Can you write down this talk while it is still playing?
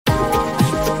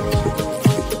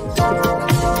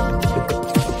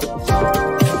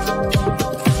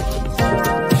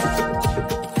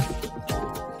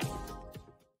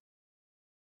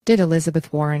Did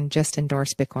Elizabeth Warren just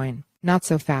endorse Bitcoin? Not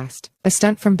so fast. A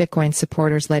stunt from Bitcoin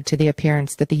supporters led to the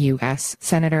appearance that the U.S.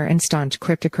 Senator and staunch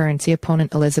cryptocurrency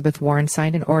opponent Elizabeth Warren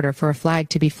signed an order for a flag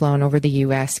to be flown over the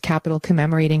U.S. Capitol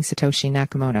commemorating Satoshi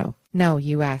Nakamoto. No,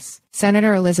 U.S.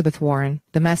 Senator Elizabeth Warren,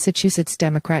 the Massachusetts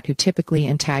Democrat who typically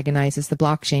antagonizes the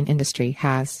blockchain industry,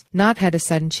 has not had a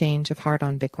sudden change of heart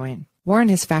on Bitcoin. Warren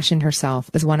has fashioned herself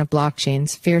as one of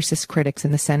blockchain's fiercest critics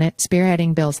in the Senate,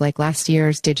 spearheading bills like last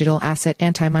year's Digital Asset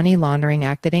Anti-Money Laundering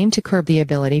Act that aim to curb the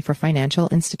ability for financial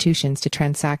institutions to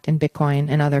transact in Bitcoin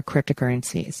and other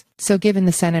cryptocurrencies. So given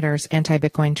the senator's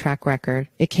anti-Bitcoin track record,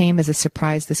 it came as a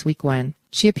surprise this week when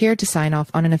she appeared to sign off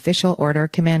on an official order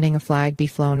commanding a flag be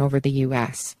flown over the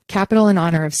U.S. Capitol in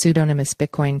honor of pseudonymous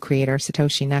Bitcoin creator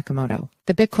Satoshi Nakamoto.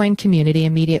 The Bitcoin community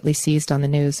immediately seized on the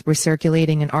news,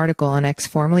 recirculating an article on X,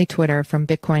 formerly Twitter, from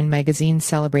Bitcoin magazine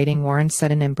celebrating Warren's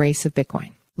sudden embrace of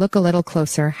Bitcoin. Look a little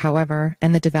closer, however,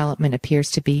 and the development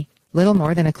appears to be little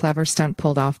more than a clever stunt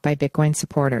pulled off by Bitcoin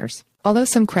supporters. Although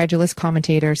some credulous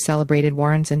commentators celebrated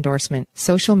Warren's endorsement,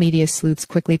 social media sleuths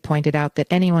quickly pointed out that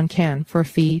anyone can, for a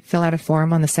fee, fill out a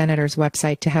form on the senator's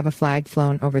website to have a flag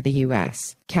flown over the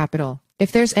U.S. Capitol.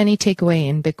 If there's any takeaway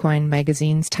in Bitcoin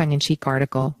magazine's tongue-in-cheek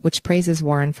article, which praises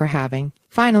Warren for having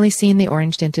finally seen the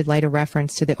orange-tinted light, a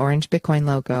reference to the orange Bitcoin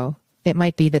logo, it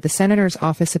might be that the senator's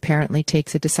office apparently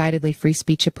takes a decidedly free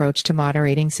speech approach to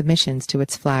moderating submissions to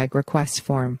its flag request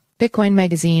form. Bitcoin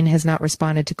magazine has not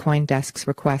responded to CoinDesk's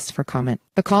request for comment.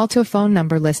 A call to a phone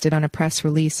number listed on a press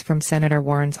release from Senator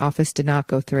Warren's office did not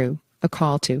go through. A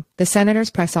call to the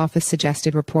senator's press office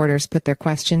suggested reporters put their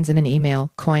questions in an email.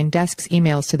 CoinDesk's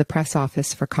emails to the press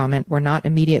office for comment were not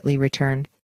immediately returned,